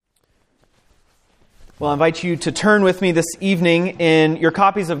Well, I invite you to turn with me this evening in your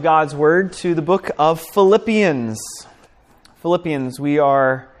copies of God's Word to the book of Philippians. Philippians, we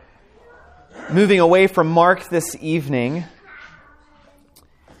are moving away from Mark this evening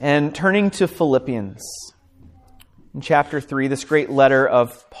and turning to Philippians. In chapter 3, this great letter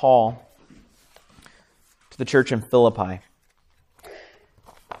of Paul to the church in Philippi.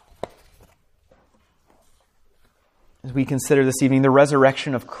 As we consider this evening the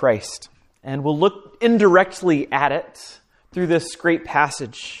resurrection of Christ. And we'll look indirectly at it through this great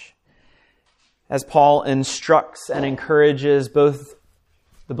passage as Paul instructs and encourages both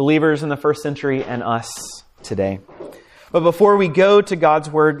the believers in the first century and us today. But before we go to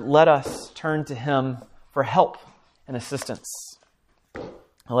God's Word, let us turn to Him for help and assistance.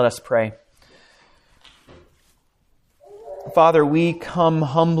 Let us pray. Father, we come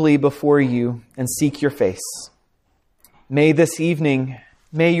humbly before you and seek your face. May this evening,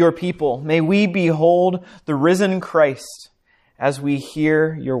 may your people, may we behold the risen Christ as we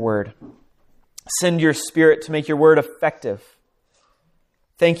hear your word. Send your Spirit to make your word effective.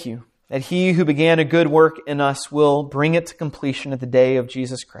 Thank you that he who began a good work in us will bring it to completion at the day of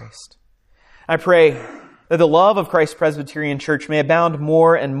Jesus Christ. I pray that the love of Christ's Presbyterian Church may abound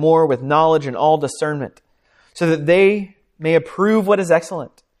more and more with knowledge and all discernment, so that they may approve what is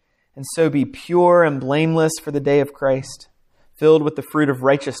excellent, and so be pure and blameless for the day of Christ, filled with the fruit of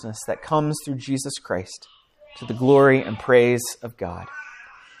righteousness that comes through Jesus Christ, to the glory and praise of God.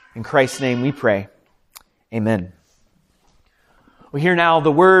 In Christ's name we pray. Amen. We hear now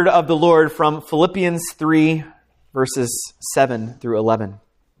the word of the Lord from Philippians 3, verses 7 through 11.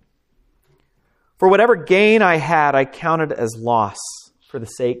 For whatever gain I had, I counted as loss for the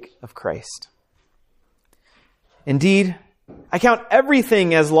sake of Christ. Indeed, I count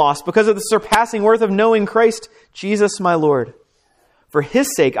everything as loss because of the surpassing worth of knowing Christ Jesus my Lord. For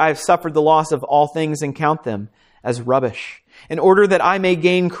his sake I have suffered the loss of all things and count them as rubbish, in order that I may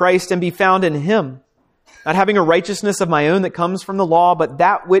gain Christ and be found in him, not having a righteousness of my own that comes from the law, but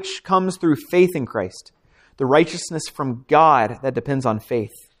that which comes through faith in Christ, the righteousness from God that depends on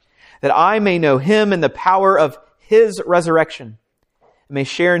faith, that I may know him and the power of his resurrection, and may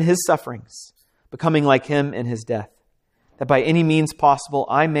share in his sufferings, becoming like him in his death, that by any means possible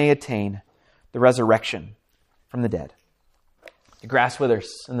I may attain the resurrection from the dead. The grass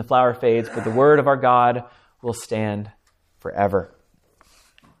withers and the flower fades, but the word of our God will stand forever.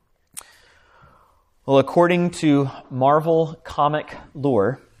 Well, according to Marvel comic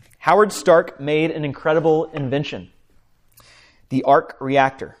lore, Howard Stark made an incredible invention, the arc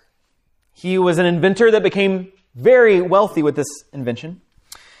reactor. He was an inventor that became very wealthy with this invention.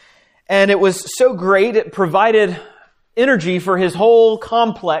 And it was so great, it provided energy for his whole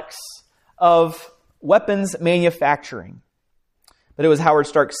complex of weapons manufacturing. But it was Howard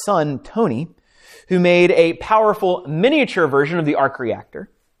Stark's son, Tony, who made a powerful miniature version of the arc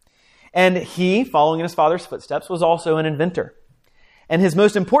reactor. And he, following in his father's footsteps, was also an inventor. And his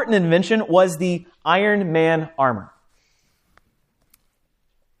most important invention was the Iron Man armor.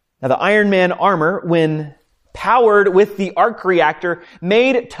 Now, the Iron Man armor, when powered with the arc reactor,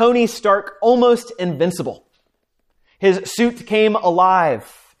 made Tony Stark almost invincible. His suit came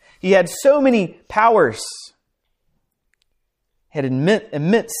alive. He had so many powers. He had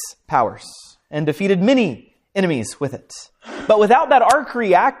immense powers and defeated many enemies with it. But without that arc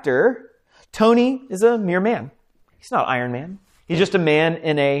reactor, Tony is a mere man. He's not Iron Man. He's just a man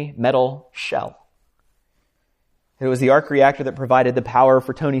in a metal shell. It was the arc reactor that provided the power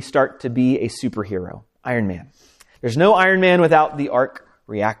for Tony Stark to be a superhero, Iron Man. There's no Iron Man without the arc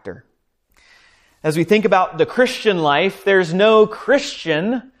reactor. As we think about the Christian life, there's no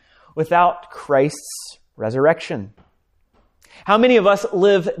Christian without Christ's resurrection. How many of us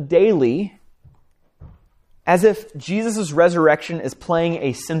live daily as if Jesus' resurrection is playing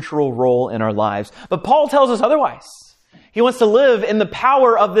a central role in our lives? But Paul tells us otherwise. He wants to live in the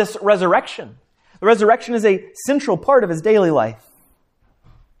power of this resurrection. The resurrection is a central part of his daily life.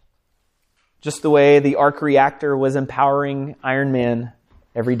 Just the way the arc reactor was empowering Iron Man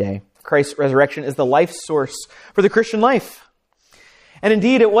every day. Christ's resurrection is the life source for the Christian life. And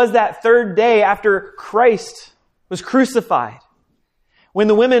indeed, it was that third day after Christ was crucified, when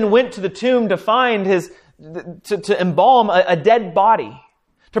the women went to the tomb to find to embalm a dead body,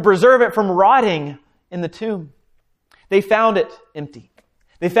 to preserve it from rotting in the tomb. They found it empty.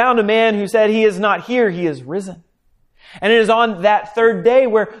 They found a man who said, he is not here, he is risen. And it is on that third day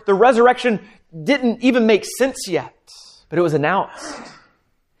where the resurrection didn't even make sense yet, but it was announced.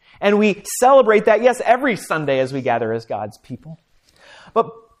 And we celebrate that, yes, every Sunday as we gather as God's people. But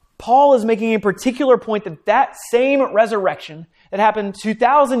Paul is making a particular point that same resurrection that happened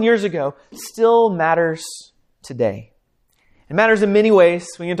 2,000 years ago still matters today. It matters in many ways.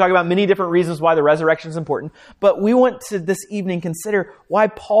 We can talk about many different reasons why the resurrection is important, but we want to this evening consider why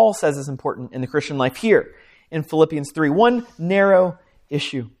Paul says it's important in the Christian life here in Philippians 3. One narrow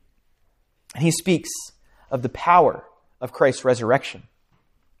issue. And he speaks of the power of Christ's resurrection.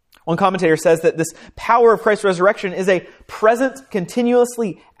 One commentator says that this power of Christ's resurrection is a present,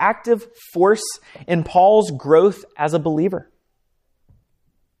 continuously active force in Paul's growth as a believer.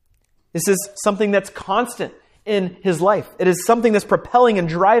 This is something that's constant in his life. It is something that's propelling and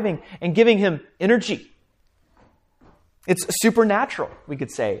driving and giving him energy. It's supernatural, we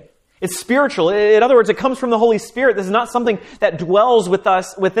could say. It's spiritual. In other words, it comes from the Holy Spirit. This is not something that dwells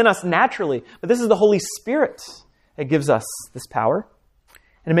within us naturally, but this is the Holy Spirit that gives us this power.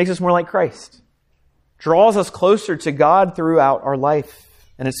 And it makes us more like Christ. Draws us closer to God throughout our life.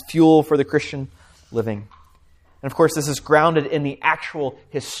 And it's fuel for the Christian living. And of course, this is grounded in the actual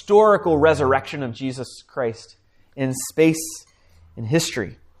historical resurrection of Jesus Christ in space, in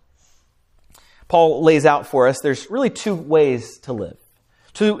history. Paul lays out for us, there's really two ways to live.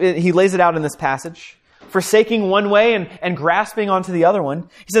 He lays it out in this passage. Forsaking one way and grasping onto the other one.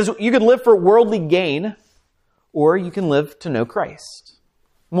 He says you can live for worldly gain, or you can live to know Christ.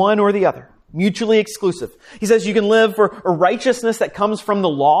 One or the other. Mutually exclusive. He says you can live for a righteousness that comes from the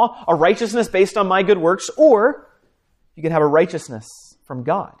law, a righteousness based on my good works, or you can have a righteousness from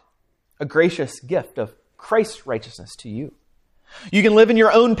God, a gracious gift of Christ's righteousness to you. You can live in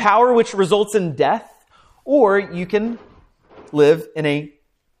your own power, which results in death, or you can live in a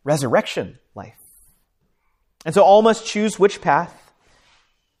resurrection life. And so all must choose which path.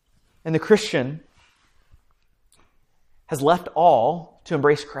 And the Christian has left all to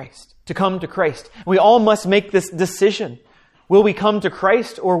embrace Christ, to come to Christ. We all must make this decision. Will we come to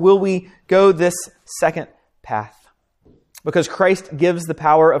Christ or will we go this second path? Because Christ gives the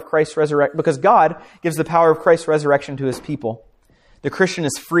power of Christ's resurrection, because God gives the power of Christ's resurrection to his people. The Christian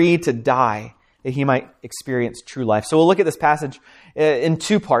is free to die that he might experience true life. So we'll look at this passage in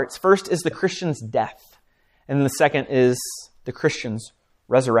two parts. First is the Christian's death, and then the second is the Christian's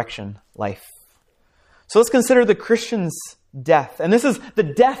resurrection life. So let's consider the Christian's death. And this is the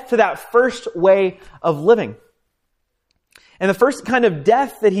death to that first way of living. And the first kind of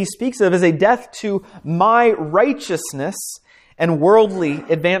death that he speaks of is a death to my righteousness and worldly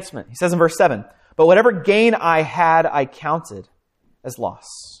advancement. He says in verse 7, but whatever gain I had, I counted as loss.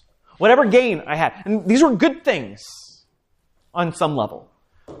 Whatever gain I had. And these were good things on some level.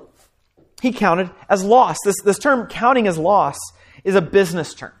 He counted as loss. This term counting as loss is a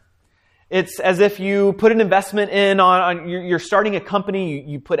business term. It's as if you put an investment in you're starting a company,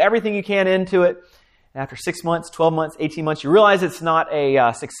 you put everything you can into it, and after 6 months, 12 months, 18 months, you realize it's not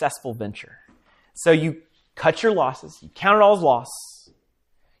a successful venture. So you cut your losses, you count it all as loss,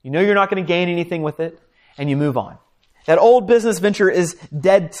 you know you're not going to gain anything with it, and you move on. That old business venture is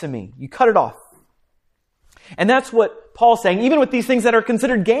dead to me. You cut it off. And that's what Paul's saying, even with these things that are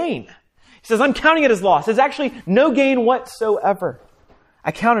considered gain. He says, I'm counting it as loss. It's actually no gain whatsoever.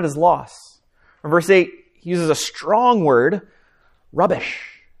 I count it as loss. In verse 8, he uses a strong word,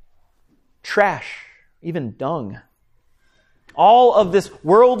 rubbish, trash, even dung. All of this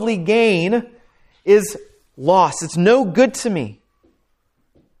worldly gain is loss. It's no good to me.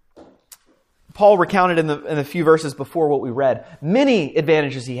 Paul recounted in the few verses before what we read, many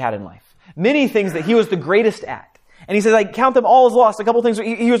advantages he had in life, many things that he was the greatest at. And he says, I count them all as lost. A couple of things.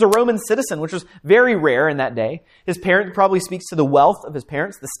 He was a Roman citizen, which was very rare in that day. His parent probably speaks to the wealth of his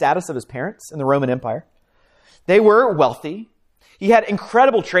parents, the status of his parents in the Roman Empire. They were wealthy. He had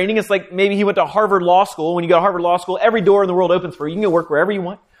incredible training. It's like maybe he went to Harvard Law School. When you go to Harvard Law School, every door in the world opens for you. You can go work wherever you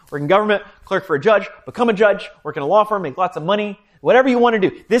want. Work in government, clerk for a judge, become a judge, work in a law firm, make lots of money, whatever you want to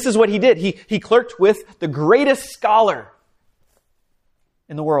do. This is what he did. He clerked with the greatest scholar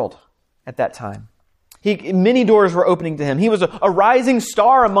in the world at that time. Many doors were opening to him. He was a rising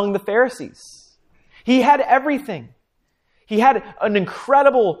star among the Pharisees. He had everything. He had an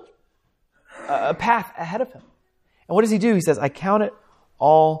incredible path ahead of him. And what does he do? He says, I count it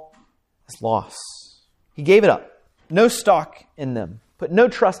all as loss. He gave it up. No stock in them. Put no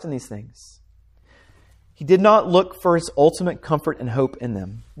trust in these things. He did not look for his ultimate comfort and hope in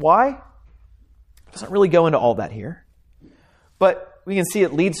them. Why? It doesn't really go into all that here. But we can see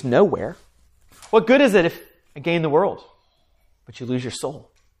it leads nowhere. What good is it if I gain the world, but you lose your soul?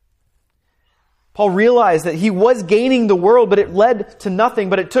 Paul realized that he was gaining the world, but it led to nothing.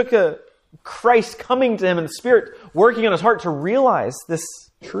 But it took a Christ coming to him and the Spirit working on his heart to realize this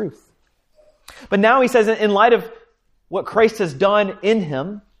truth. But now he says, in light of what Christ has done in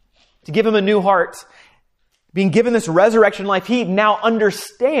him, to give him a new heart, being given this resurrection life, he now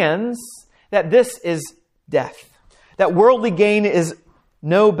understands that this is death. That worldly gain is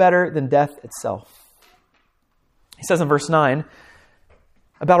no better than death itself. He says in verse 9,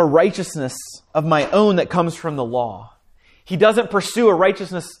 about a righteousness of my own that comes from the law. He doesn't pursue a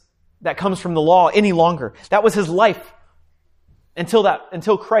righteousness that comes from the law any longer. That was his life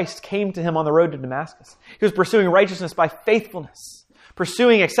until Christ came to him on the road to Damascus. He was pursuing righteousness by faithfulness,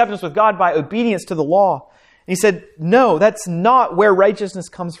 pursuing acceptance with God by obedience to the law. And he said, no, that's not where righteousness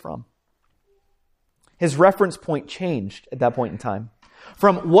comes from. His reference point changed at that point in time.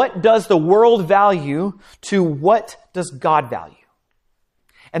 From what does the world value to what does God value?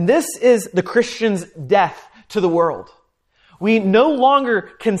 And this is the Christian's death to the world. We no longer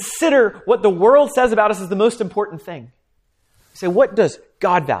consider what the world says about us as the most important thing. We say, what does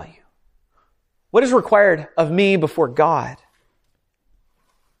God value? What is required of me before God?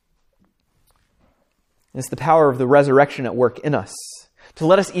 It's the power of the resurrection at work in us to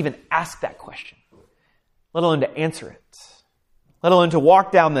let us even ask that question, let alone to answer it, let alone to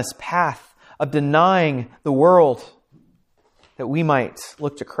walk down this path of denying the world that we might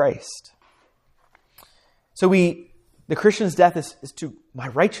look to Christ. So the Christian's death is to my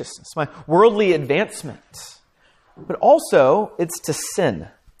righteousness, my worldly advancement. But also, it's to sin.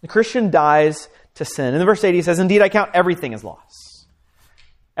 The Christian dies to sin. In verse 8, he says, indeed, I count everything as loss.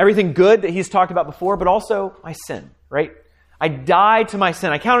 Everything good that he's talked about before, but also my sin, right? I die to my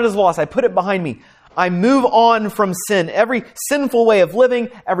sin. I count it as loss. I put it behind me. I move on from sin. Every sinful way of living,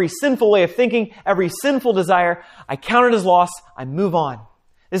 every sinful way of thinking, every sinful desire, I count it as loss. I move on.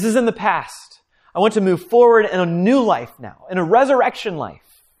 This is in the past. I want to move forward in a new life now, in a resurrection life.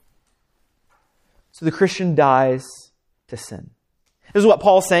 So the Christian dies to sin. This is what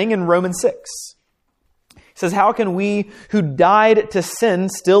Paul's saying in Romans 6. He says, how can we who died to sin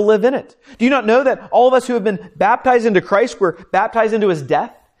still live in it? Do you not know that all of us who have been baptized into Christ were baptized into his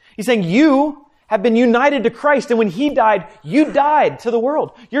death? He's saying you have been united to Christ, and when he died, you died to the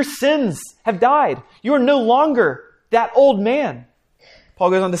world. Your sins have died. You are no longer that old man. Paul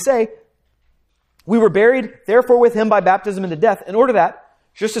goes on to say, we were buried, therefore, with him by baptism into death, in order that,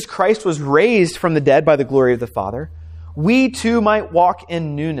 just as Christ was raised from the dead by the glory of the Father, we too might walk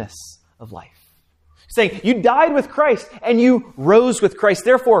in newness of life. Saying, you died with Christ, and you rose with Christ.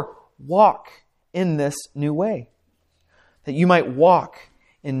 Therefore, walk in this new way, that you might walk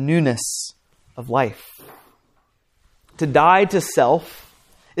in newness of life. To die to self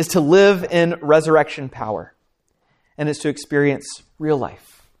is to live in resurrection power, and it's to experience real life.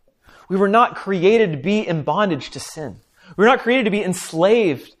 We were not created to be in bondage to sin. We were not created to be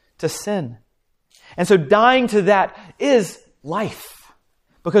enslaved to sin. And so dying to that is life,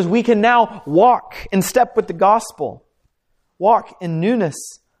 because we can now walk in step with the gospel, walk in newness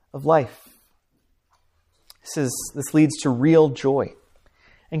of life. This leads to real joy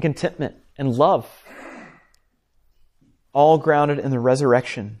and contentment and love, all grounded in the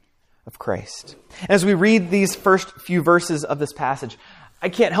resurrection of Christ. As we read these first few verses of this passage, I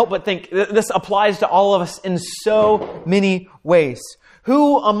can't help but think this applies to all of us in so many ways.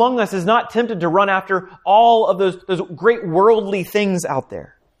 Who among us is not tempted to run after all of those great worldly things out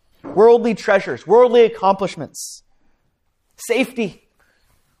there? Worldly treasures, worldly accomplishments, safety,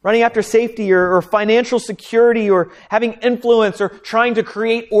 running after safety or financial security or having influence or trying to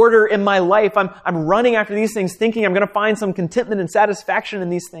create order in my life. I'm running after these things thinking I'm going to find some contentment and satisfaction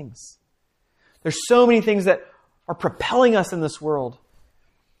in these things. There's so many things that are propelling us in this world.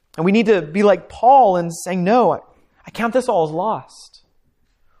 And we need to be like Paul and saying, no, I count this all as lost.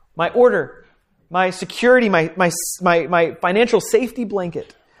 My order, my security, my financial safety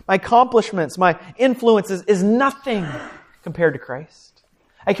blanket, my accomplishments, my influences is nothing compared to Christ.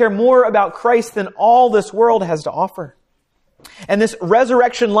 I care more about Christ than all this world has to offer. And this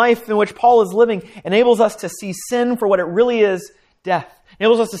resurrection life in which Paul is living enables us to see sin for what it really is, death.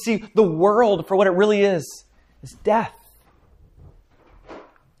 Enables us to see the world for what it really is death.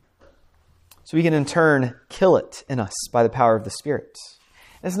 So we can in turn kill it in us by the power of the Spirit.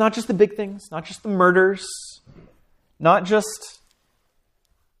 And it's not just the big things, not just the murders, not just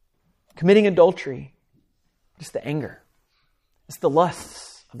committing adultery, just the anger. It's the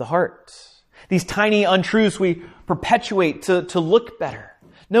lusts of the heart. These tiny untruths we perpetuate to look better.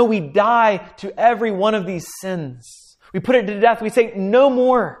 No, we die to every one of these sins. We put it to death. We say, no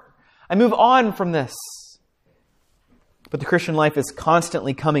more. I move on from this. But the Christian life is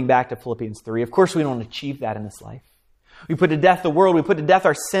constantly coming back to Philippians 3. Of course, we don't achieve that in this life. We put to death the world. We put to death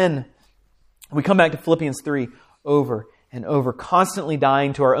our sin. We come back to Philippians 3 over and over, constantly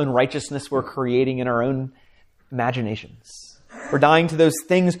dying to our own righteousness we're creating in our own imaginations. We're dying to those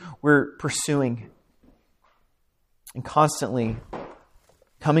things we're pursuing. and constantly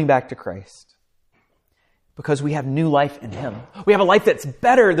coming back to Christ. Because we have new life in Him. We have a life that's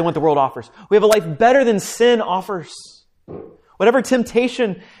better than what the world offers. We have a life better than sin offers. Whatever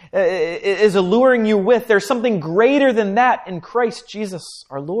temptation is alluring you with, there's something greater than that in Christ Jesus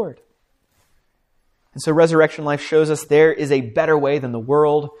our Lord. And so resurrection life shows us there is a better way than the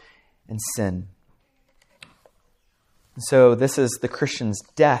world and sin. And so this is the Christian's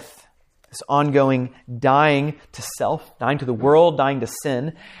death, this ongoing dying to self, dying to the world, dying to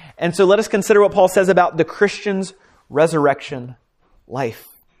sin. And so let us consider what Paul says about the Christian's resurrection life.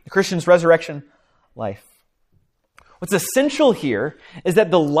 The Christian's resurrection life. What's essential here is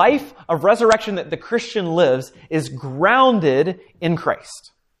that the life of resurrection that the Christian lives is grounded in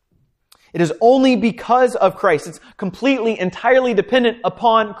Christ. It is only because of Christ. It's completely, entirely dependent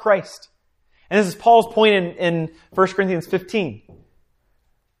upon Christ. And this is Paul's point in 1 Corinthians 15.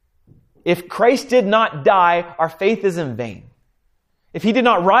 If Christ did not die, our faith is in vain. If He did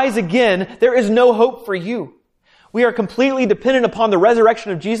not rise again, there is no hope for you. We are completely dependent upon the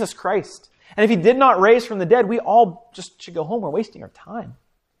resurrection of Jesus Christ. And if He did not raise from the dead, we all just should go home. We're wasting our time.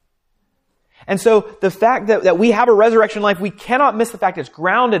 And so the fact that we have a resurrection life, we cannot miss the fact it's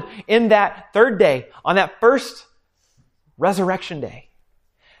grounded in that third day, on that first resurrection day.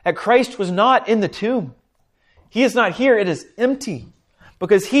 That Christ was not in the tomb. He is not here. It is empty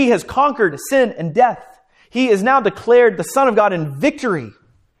because He has conquered sin and death. He is now declared the Son of God in victory.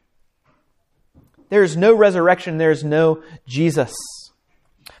 There is no resurrection. There is no Jesus.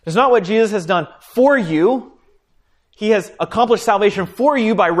 It's not what Jesus has done for you. He has accomplished salvation for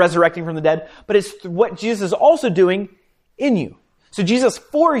you by resurrecting from the dead, but it's what Jesus is also doing in you. So Jesus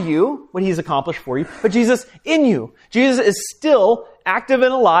for you, what He's accomplished for you, but Jesus in you. Jesus is still active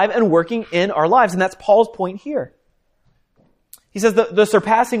and alive and working in our lives, and that's Paul's point here. He says the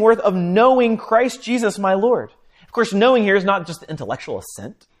surpassing worth of knowing Christ Jesus my Lord. Of course, knowing here is not just intellectual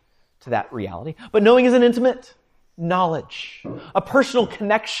assent to that reality, but knowing is an intimate knowledge, a personal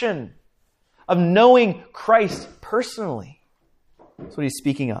connection of knowing Christ personally. That's what he's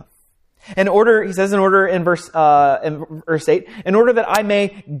speaking of. He says in verse 8, in order that I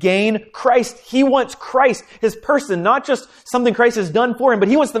may gain Christ. He wants Christ, His person, not just something Christ has done for Him, but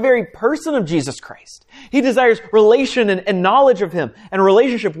He wants the very person of Jesus Christ. He desires relation and knowledge of Him and a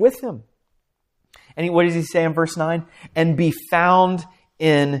relationship with Him. And what does he say in verse 9? And be found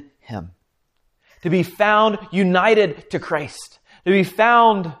in Him. To be found united to Christ. To be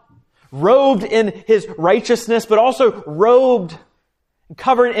found robed in His righteousness, but also robed and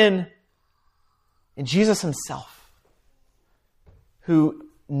covered in Jesus Himself, who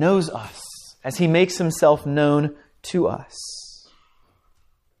knows us as He makes Himself known to us.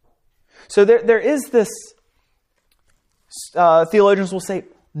 So there is this, theologians will say,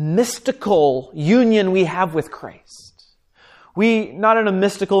 mystical union we have with Christ. We, not in a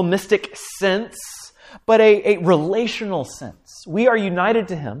mystic sense, but a relational sense. We are united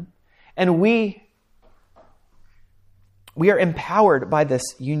to Him, and we are empowered by this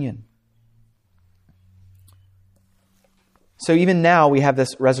union. So even now we have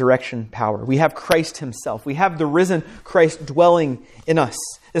this resurrection power. We have Christ Himself. We have the risen Christ dwelling in us.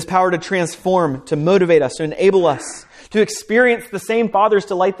 This power to transform, to motivate us, to enable us to experience the same Father's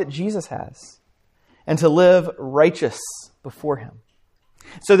delight that Jesus has, and to live righteous before Him.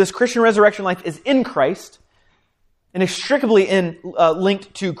 So this Christian resurrection life is in Christ, inextricably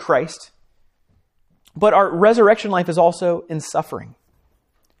linked to Christ. But our resurrection life is also in suffering.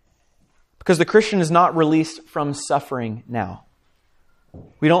 Because the Christian is not released from suffering now.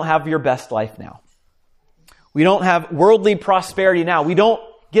 We don't have your best life now. We don't have worldly prosperity now. We don't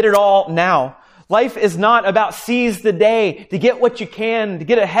get it all now. Life is not about seize the day to get what you can, to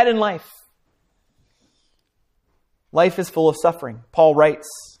get ahead in life. Life is full of suffering. Paul writes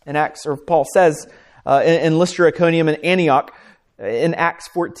in Acts, or Paul says in Lystra, Iconium, and Antioch in Acts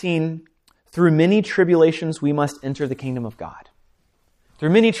 14, through many tribulations we must enter the kingdom of God. Through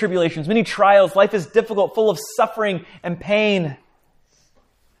many tribulations, many trials, life is difficult, full of suffering and pain.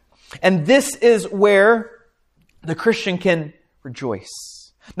 And this is where the Christian can rejoice.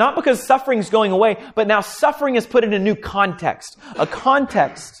 Not because suffering is going away, but now suffering is put in a new context. A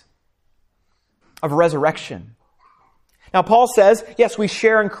context of resurrection. Now Paul says, yes, we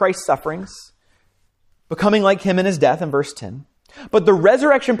share in Christ's sufferings, becoming like Him in His death in verse 10. But the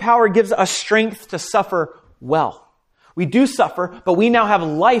resurrection power gives us strength to suffer well. We do suffer, but we now have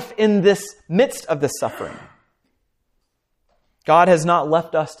life in this midst of this suffering. God has not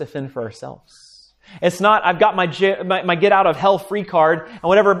left us to fend for ourselves. It's not, I've got my get out of hell free card, and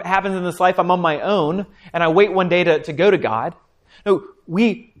whatever happens in this life, I'm on my own, and I wait one day to go to God. No,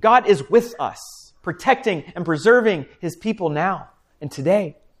 God is with us. protecting and preserving his people now and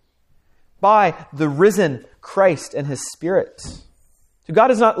today by the risen Christ and his Spirit. So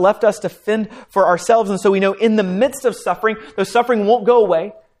God has not left us to fend for ourselves, and so we know in the midst of suffering, though suffering won't go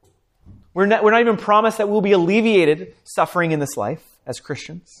away, we're not even promised that we'll be alleviated suffering in this life as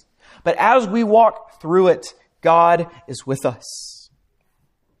Christians. But as we walk through it, God is with us.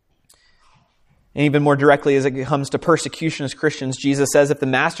 And even more directly, as it comes to persecution as Christians, Jesus says if the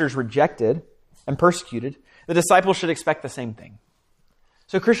master is rejected and persecuted, the disciples should expect the same thing.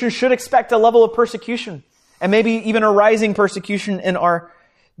 So Christians should expect a level of persecution, and maybe even a rising persecution in our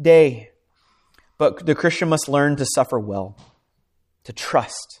day. But the Christian must learn to suffer well, to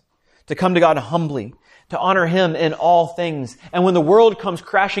trust, to come to God humbly, to honor him in all things. And when the world comes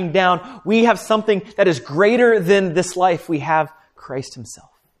crashing down, we have something that is greater than this life. We have Christ himself,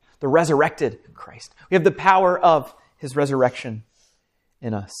 the resurrected Christ. We have the power of his resurrection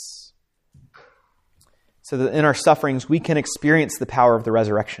in us. So that in our sufferings, we can experience the power of the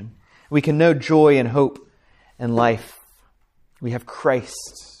resurrection. We can know joy and hope and life. We have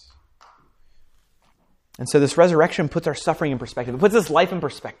Christ. And so this resurrection puts our suffering in perspective. It puts this life in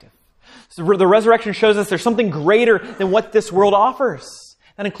perspective. So the resurrection shows us there's something greater than what this world offers.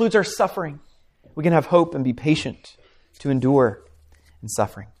 That includes our suffering. We can have hope and be patient to endure in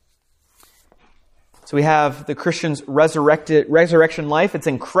suffering. So we have the Christian's resurrection life. It's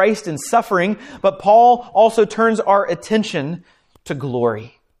in Christ and suffering. But Paul also turns our attention to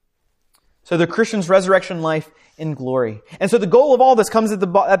glory. So the Christian's resurrection life in glory. And so the goal of all this comes at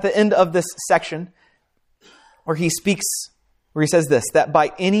the end of this section where he says this, that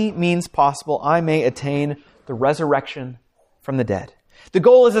by any means possible I may attain the resurrection from the dead. The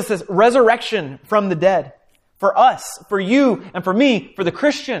goal is this resurrection from the dead. For us, for you, and for me, for the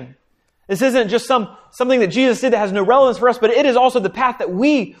Christian. This isn't just something that Jesus did that has no relevance for us, but it is also the path that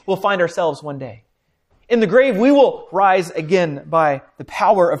we will find ourselves one day. In the grave, we will rise again by the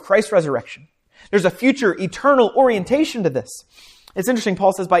power of Christ's resurrection. There's a future, eternal orientation to this. It's interesting,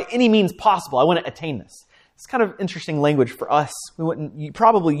 Paul says, by any means possible, I want to attain this. It's kind of interesting language for us. We wouldn't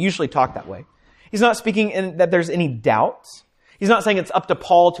probably usually talk that way. He's not speaking in that there's any doubt. He's not saying it's up to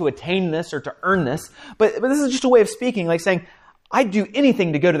Paul to attain this or to earn this, but this is just a way of speaking, like saying, I'd do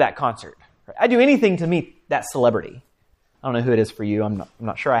anything to go to that concert. I'd do anything to meet that celebrity. I don't know who it is for you. I'm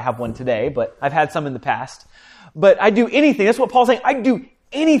not sure I have one today, but I've had some in the past. But I'd do anything. That's what Paul's saying. I'd do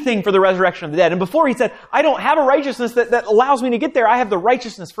anything for the resurrection of the dead. And before he said, I don't have a righteousness that allows me to get there. I have the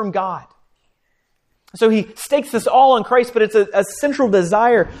righteousness from God. So he stakes this all on Christ, but it's a central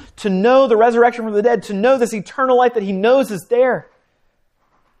desire to know the resurrection from the dead, to know this eternal life that he knows is there,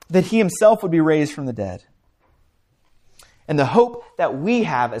 that he himself would be raised from the dead. And the hope that we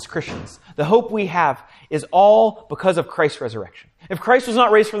have as Christians, the hope we have is all because of Christ's resurrection. If Christ was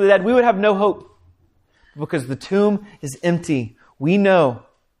not raised from the dead, we would have no hope. Because the tomb is empty, we know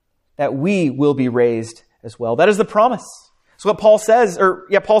that we will be raised as well. That is the promise. It's what Paul says,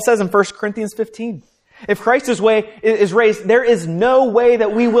 Paul says in 1 Corinthians 15. If Christ is raised, there is no way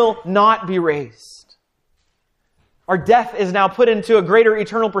that we will not be raised. Our death is now put into a greater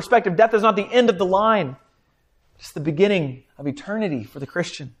eternal perspective. Death is not the end of the line. It's the beginning of eternity for the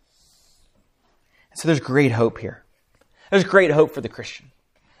Christian. And so there's great hope here. There's great hope for the Christian.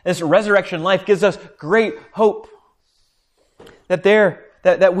 This resurrection life gives us great hope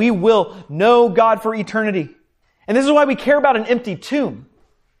that we will know God for eternity. And this is why we care about an empty tomb.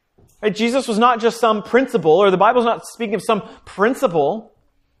 Right? Jesus was not just some principle, or the Bible's not speaking of some principle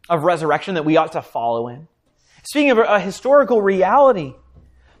of resurrection that we ought to follow in. Speaking of a historical reality,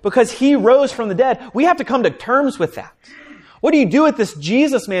 because he rose from the dead, we have to come to terms with that. What do you do with this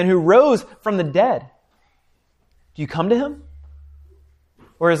Jesus man who rose from the dead? Do you come to him?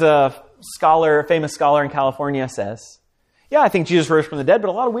 Or as a famous scholar in California says, yeah, I think Jesus rose from the dead, but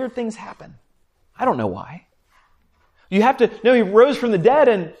a lot of weird things happen. I don't know why. You have to know he rose from the dead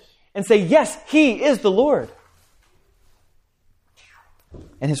and say, yes, he is the Lord.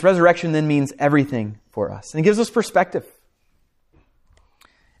 And his resurrection then means everything for us. And it gives us perspective.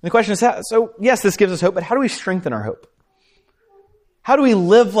 And the question is, so yes, this gives us hope, but how do we strengthen our hope? How do we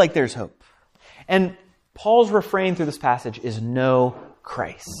live like there's hope? And Paul's refrain through this passage is know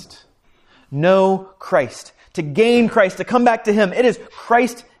Christ. Know Christ. To gain Christ, to come back to him. It is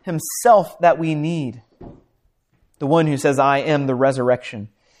Christ himself that we need. The one who says, I am the resurrection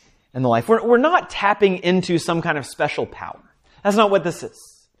and the life. We're not tapping into some kind of special power. That's not what this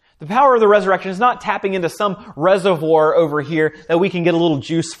is. The power of the resurrection is not tapping into some reservoir over here that we can get a little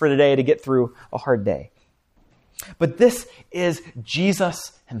juice for today to get through a hard day. But this is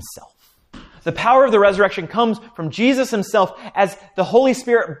Jesus himself. The power of the resurrection comes from Jesus himself as the Holy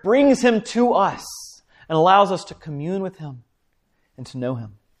Spirit brings him to us and allows us to commune with him and to know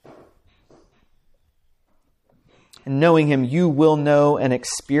him. And knowing him, you will know and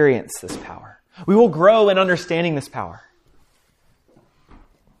experience this power. We will grow in understanding this power.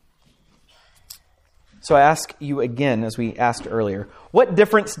 So I ask you again, as we asked earlier, what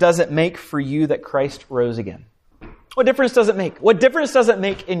difference does it make for you that Christ rose again? What difference does it make? What difference does it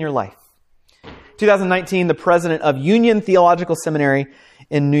make in your life? 2019, the president of Union Theological Seminary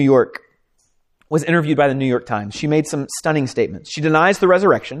in New York was interviewed by the New York Times. She made some stunning statements. She denies the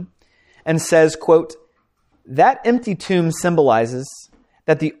resurrection and says, quote, "That empty tomb symbolizes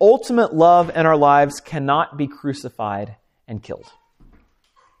that the ultimate love in our lives cannot be crucified and killed."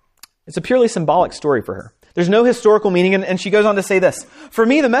 It's a purely symbolic story for her. There's no historical meaning, and she goes on to say this. "For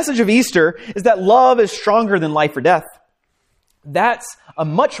me, the message of Easter is that love is stronger than life or death. That's a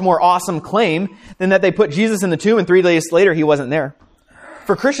much more awesome claim than that they put Jesus in the tomb and 3 days later he wasn't there.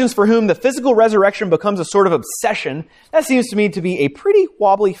 For Christians for whom the physical resurrection becomes a sort of obsession, that seems to me to be a pretty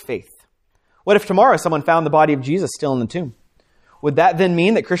wobbly faith. What if tomorrow someone found the body of Jesus still in the tomb? Would that then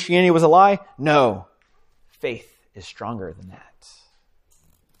mean that Christianity was a lie? No. Faith is stronger than that."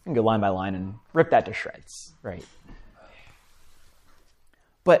 You can go line by line and rip that to shreds, right?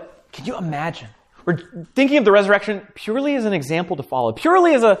 But can you imagine? We're thinking of the resurrection purely as an example to follow,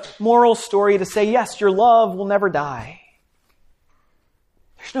 purely as a moral story to say, yes, your love will never die.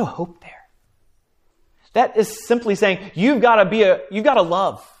 There's no hope there. That is simply saying, you've got to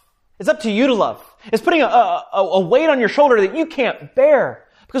love. It's up to you to love. It's putting a weight on your shoulder that you can't bear.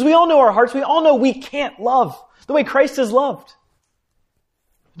 Because we all know our hearts, we all know we can't love the way Christ has loved.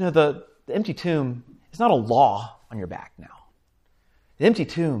 You know, the empty tomb is not a law on your back now. The empty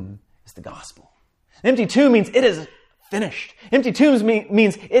tomb is the gospel. The empty tomb means it is finished. Empty tombs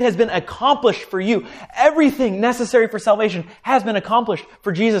means it has been accomplished for you. Everything necessary for salvation has been accomplished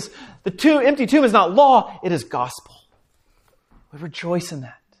for Jesus. The empty tomb is not law, it is gospel. We rejoice in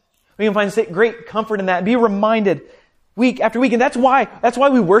that. We can find great comfort in that and be reminded week after week. And that's why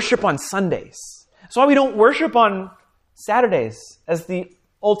we worship on Sundays. That's why we don't worship on Saturdays as the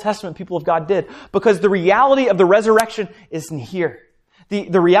Old Testament people of God did. Because the reality of the resurrection is in here.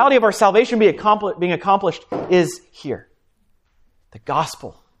 The reality of our salvation being accomplished is here. The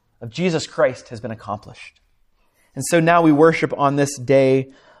gospel of Jesus Christ has been accomplished. And so now we worship on this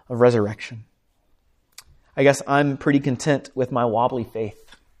day of resurrection. I guess I'm pretty content with my wobbly faith.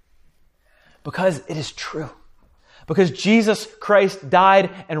 Because it is true. Because Jesus Christ died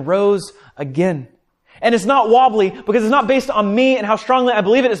and rose again. And it's not wobbly because it's not based on me and how strongly I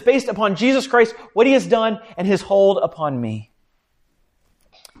believe it. It's based upon Jesus Christ, what he has done, and his hold upon me.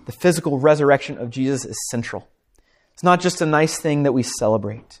 The physical resurrection of Jesus is central. It's not just a nice thing that we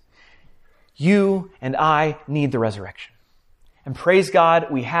celebrate. You and I need the resurrection. And praise God,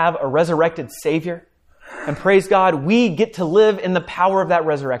 we have a resurrected Savior. And praise God, we get to live in the power of that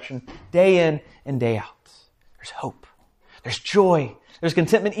resurrection day in and day out. There's hope. There's joy. There's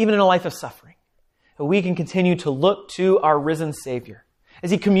contentment even in a life of suffering. And we can continue to look to our risen Savior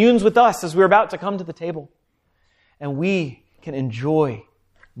as he communes with us as we're about to come to the table. And we can enjoy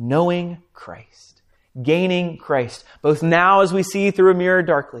knowing Christ, gaining Christ, both now as we see through a mirror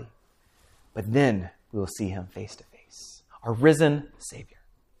darkly, but then we will see him face to face, our risen Savior.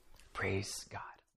 Praise God.